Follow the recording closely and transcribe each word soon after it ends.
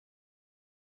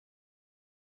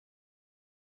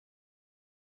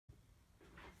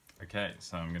Okay,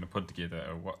 so I'm going to put together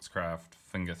a WattsCraft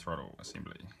finger throttle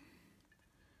assembly.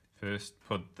 First,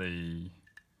 put the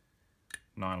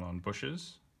nylon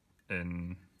bushes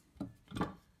in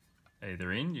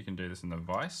either end. You can do this in the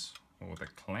vise or the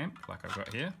clamp like I've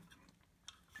got here.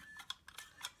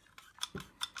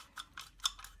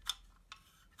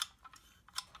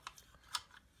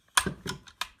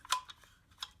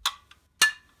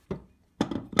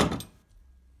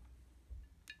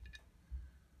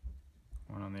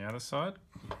 One on the other side.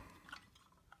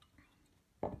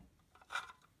 You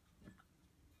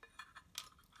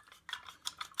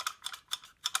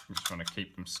just want to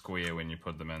keep them square when you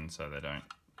put them in so they don't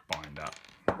bind up.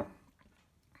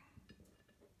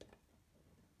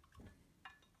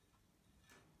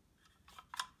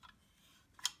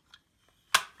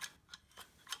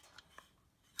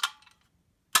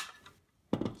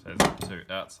 So there's the two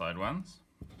outside ones.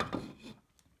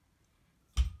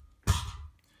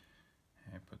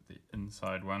 And put the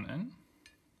inside one in.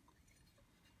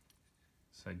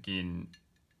 So again,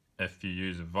 if you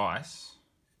use a vise,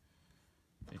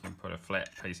 you can put a flat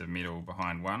piece of metal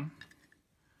behind one,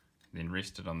 then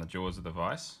rest it on the jaws of the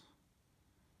vise,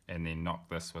 and then knock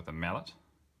this with a mallet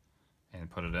and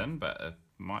put it in, but I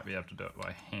might be able to do it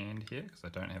by hand here because I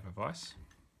don't have a vise.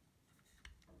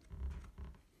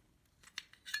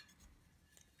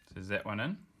 So there's that one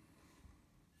in,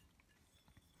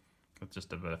 with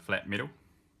just a bit of flat metal,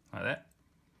 like that.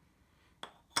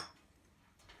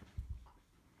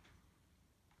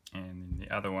 And then the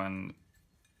other one,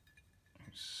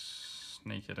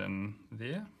 sneak it in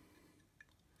there,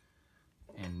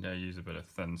 and use a bit of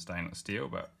thin stainless steel,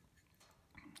 but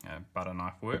butter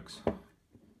knife works.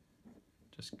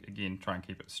 Just again try and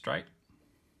keep it straight.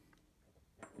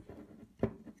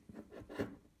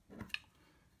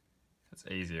 It's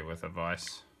easier with a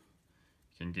vise,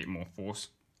 you can get more force,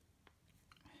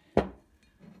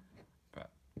 but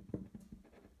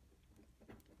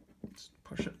just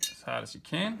push it as hard as you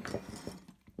can.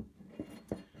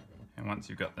 And once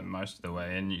you've got them most of the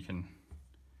way in, you can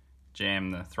jam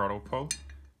the throttle pull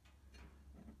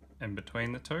in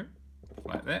between the two,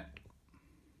 like that,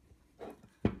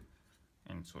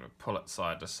 and sort of pull it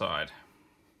side to side.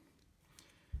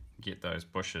 Get those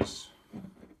bushes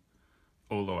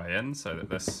all the way in so that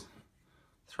this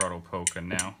throttle pull can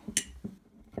now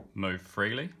move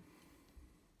freely,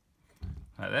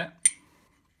 like that.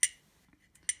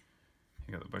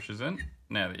 You've got the bushes in.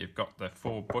 Now that you've got the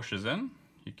 4 bushes in,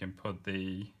 you can put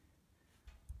the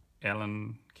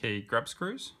Allen key grub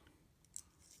screws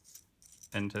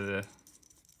into the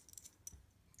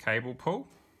cable pull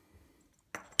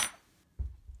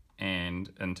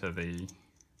and into the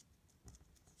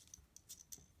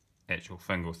actual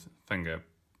finger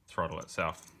throttle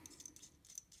itself.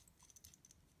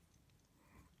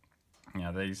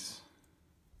 Now these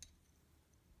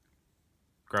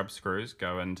grub screws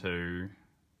go into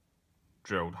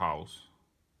drilled holes,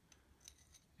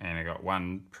 and I got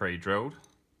one pre-drilled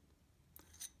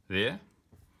there,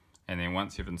 and then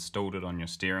once you've installed it on your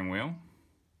steering wheel,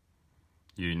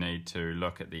 you need to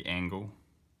look at the angle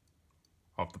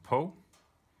of the pull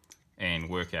and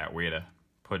work out where to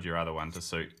put your other one to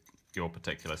suit your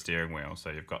particular steering wheel.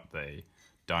 So you've got the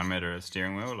diameter of the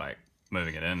steering wheel, like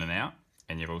moving it in and out,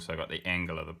 and you've also got the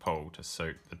angle of the pull to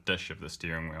suit the dish of the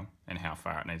steering wheel and how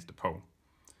far it needs to pull.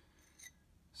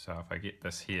 So if I get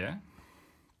this here,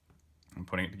 I'm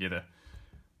putting it together.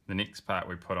 The next part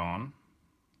we put on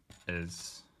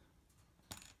is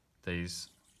these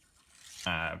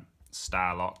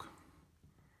Starlock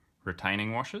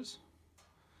retaining washers.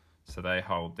 So they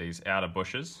hold these outer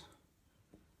bushes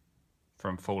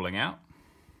from falling out.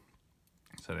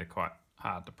 So they're quite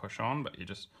hard to push on, but you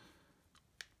just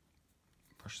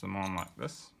push them on like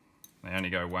this. They only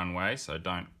go one way, so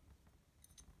don't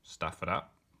stuff it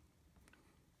up.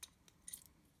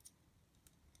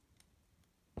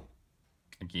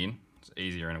 Again, it's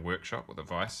easier in a workshop with a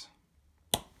vise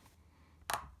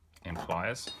and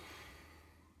pliers. So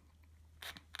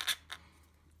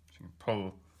you can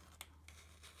pull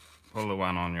the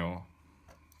one on your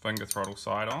finger throttle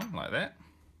side on like that,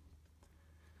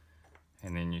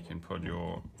 and then you can put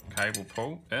your cable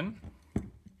pull in.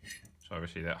 So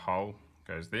obviously that hole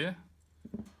goes there,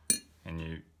 and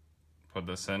you put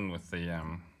this in with the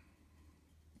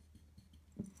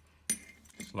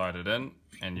slide it in,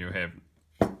 and you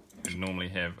normally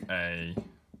have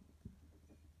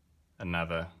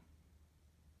another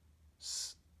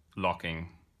locking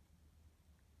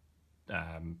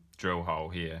drill hole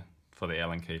here for the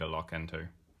Allen key to lock into,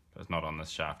 but it's not on this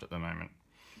shaft at the moment.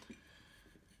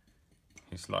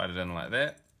 You slide it in like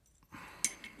that,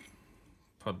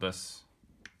 put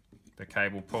the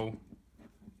cable pull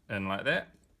in like that,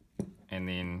 and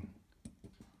then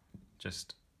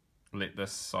just let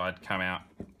this side come out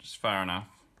just far enough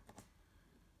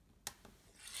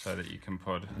so that you can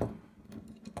put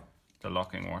the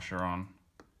locking washer on,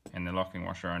 and the locking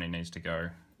washer only needs to go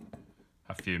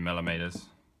a few millimeters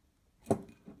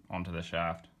onto the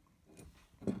shaft,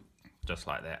 just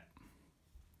like that.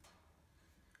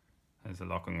 There's the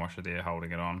locking washer there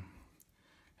holding it on,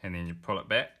 and then you pull it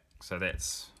back, so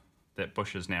that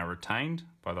bush is now retained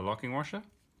by the locking washer,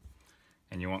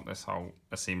 and you want this whole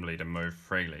assembly to move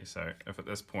freely. So if at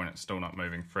this point it's still not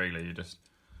moving freely, you just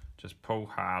pull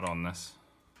hard on this.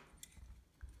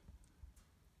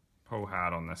 Pull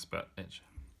hard on this bit.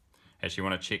 Actually, you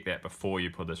want to check that before you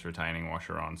put this retaining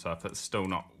washer on. So if it's still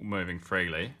not moving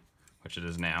freely, which it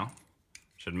is now,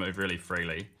 should move really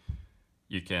freely,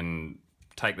 you can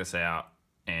take this out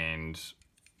and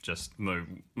just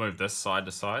move this side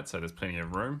to side so there's plenty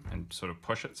of room, and sort of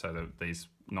push it so that these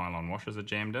nylon washers are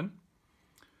jammed in.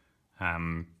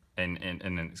 And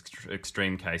in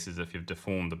extreme cases, if you've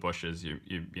deformed the bushes, you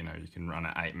can run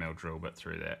an 8mm drill bit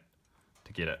through that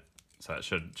to get it. So it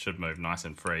should move nice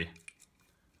and free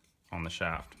on the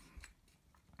shaft.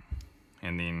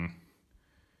 And then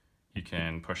you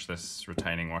can push this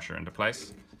retaining washer into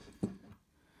place.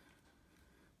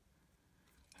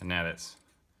 And now that's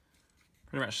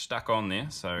pretty much stuck on there,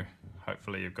 so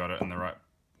hopefully you've got it in the right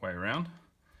way around.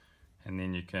 And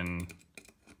then you can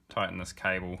tighten this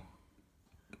cable.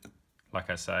 Like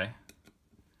I say,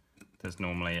 there's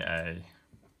normally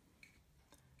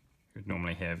you'd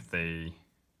normally have the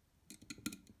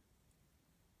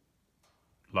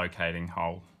locating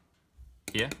hole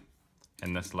here,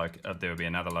 and this there will be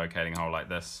another locating hole like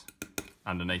this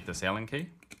underneath this Allen key.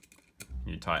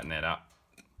 You tighten that up,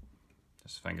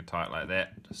 just finger tight like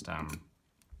that. Just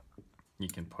you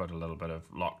can put a little bit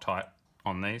of Loctite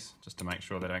on these just to make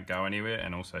sure they don't go anywhere,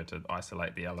 and also to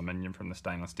isolate the aluminium from the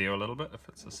stainless steel a little bit if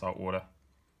it's a saltwater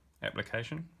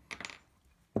application.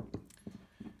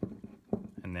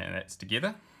 And that's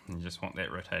together, and you just want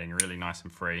that rotating really nice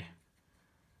and free,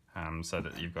 so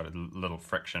that you've got a little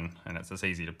friction and it's as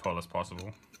easy to pull as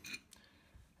possible.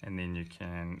 And then you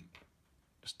can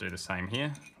just do the same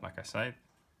here. Like I say,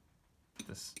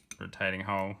 this rotating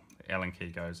hole, the Allen key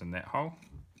goes in that hole.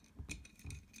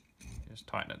 Just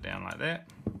tighten it down like that,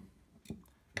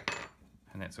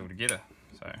 and that's all together.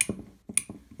 So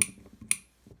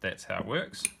that's how it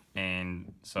works.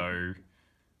 And so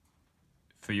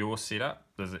for your setup,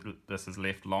 this is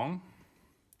left long.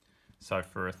 So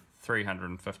for a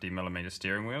 350mm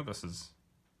steering wheel, this is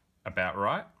about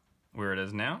right where it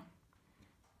is now.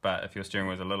 But if your steering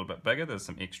wheel is a little bit bigger, there's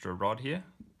some extra rod here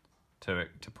to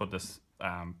put this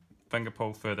finger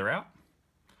pull further out,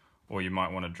 or you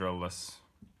might want to drill this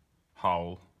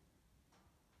hole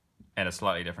at a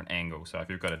slightly different angle. So if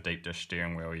you've got a deep dish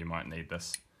steering wheel, you might need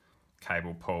this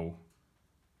cable pull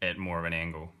at more of an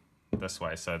angle this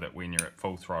way, so that when you're at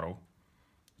full throttle,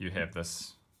 you have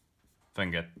this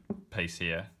finger piece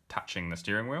here touching the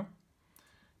steering wheel,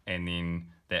 and then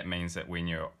that means that when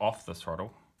you're off the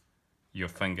throttle, your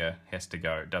finger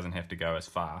doesn't have to go as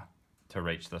far to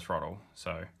reach the throttle,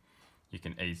 so you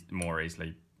can more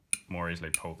easily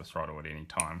pull the throttle at any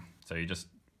time. So you just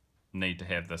need to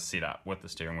have this set up with the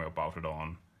steering wheel bolted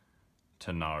on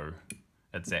to know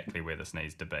exactly where this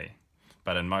needs to be.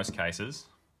 But in most cases,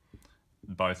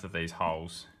 both of these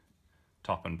holes,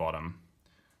 top and bottom,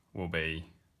 will be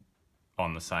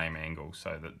on the same angle,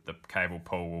 so that the cable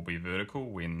pull will be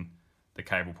vertical when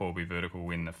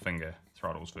the finger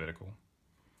throttle's vertical.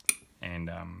 And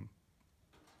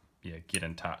yeah, get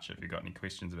in touch if you've got any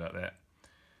questions about that.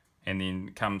 And then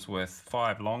it comes with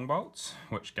 5 long bolts,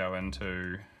 which go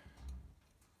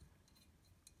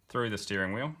through the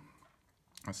steering wheel.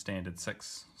 A standard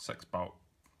 6 bolt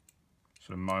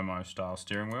sort of Momo style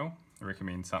steering wheel. I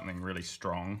recommend something really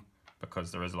strong,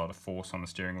 because there is a lot of force on the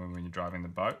steering wheel when you're driving the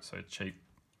boat, so cheap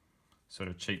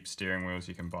steering wheels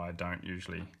you can buy don't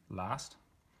usually last.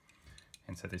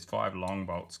 And so these 5 long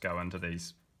bolts go into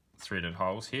these threaded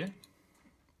holes here,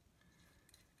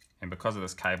 and because of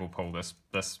this cable pull, this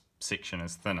section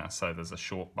is thinner, so there's a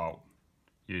short bolt.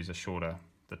 Use a shorter,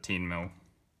 the 10mm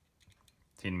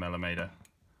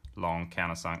long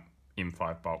countersunk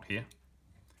M5 bolt here.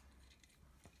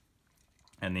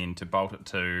 And then to bolt it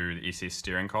to the SS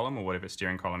steering column, or whatever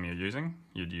steering column you're using,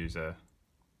 you'd use a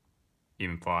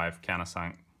M5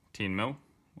 countersunk 10mm,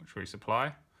 which we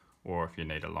supply. Or if you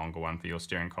need a longer one for your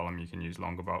steering column, you can use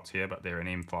longer bolts here, but they're an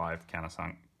M5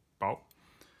 countersunk bolt.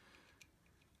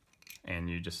 And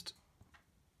you just,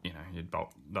 you'd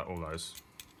bolt all those.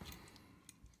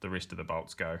 The rest of the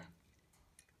bolts go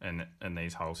in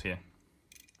these holes here.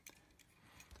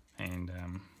 and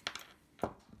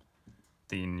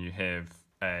then you have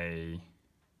a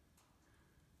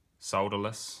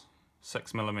solderless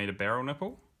 6mm barrel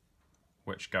nipple,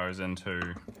 which goes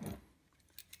into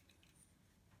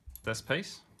this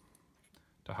piece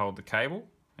to hold the cable,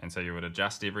 and so you would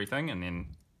adjust everything, and then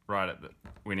right at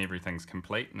when everything's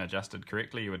complete and adjusted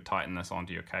correctly, you would tighten this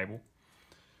onto your cable.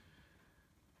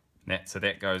 So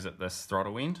that goes at this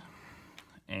throttle end,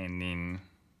 and then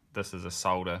this is a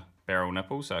solder barrel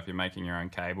nipple, so if you're making your own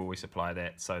cable, we supply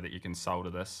that so that you can solder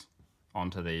this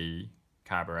onto the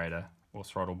carburetor or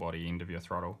throttle body end of your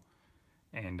throttle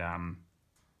and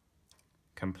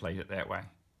complete it that way.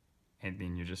 And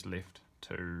then you're just left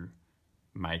to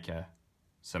make a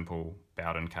simple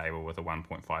Bowden cable with a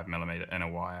 1.5mm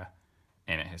inner wire,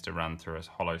 and it has to run through a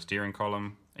hollow steering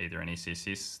column, either an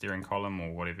SSS steering column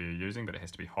or whatever you're using, but it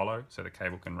has to be hollow so the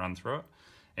cable can run through it.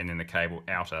 And then the cable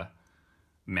outer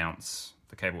mounts,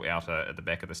 the cable outer at the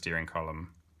back of the steering column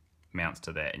mounts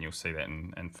to that, and you'll see that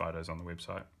in photos on the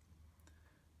website.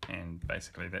 And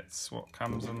basically that's what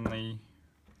comes in the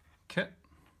kit.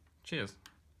 Cheers.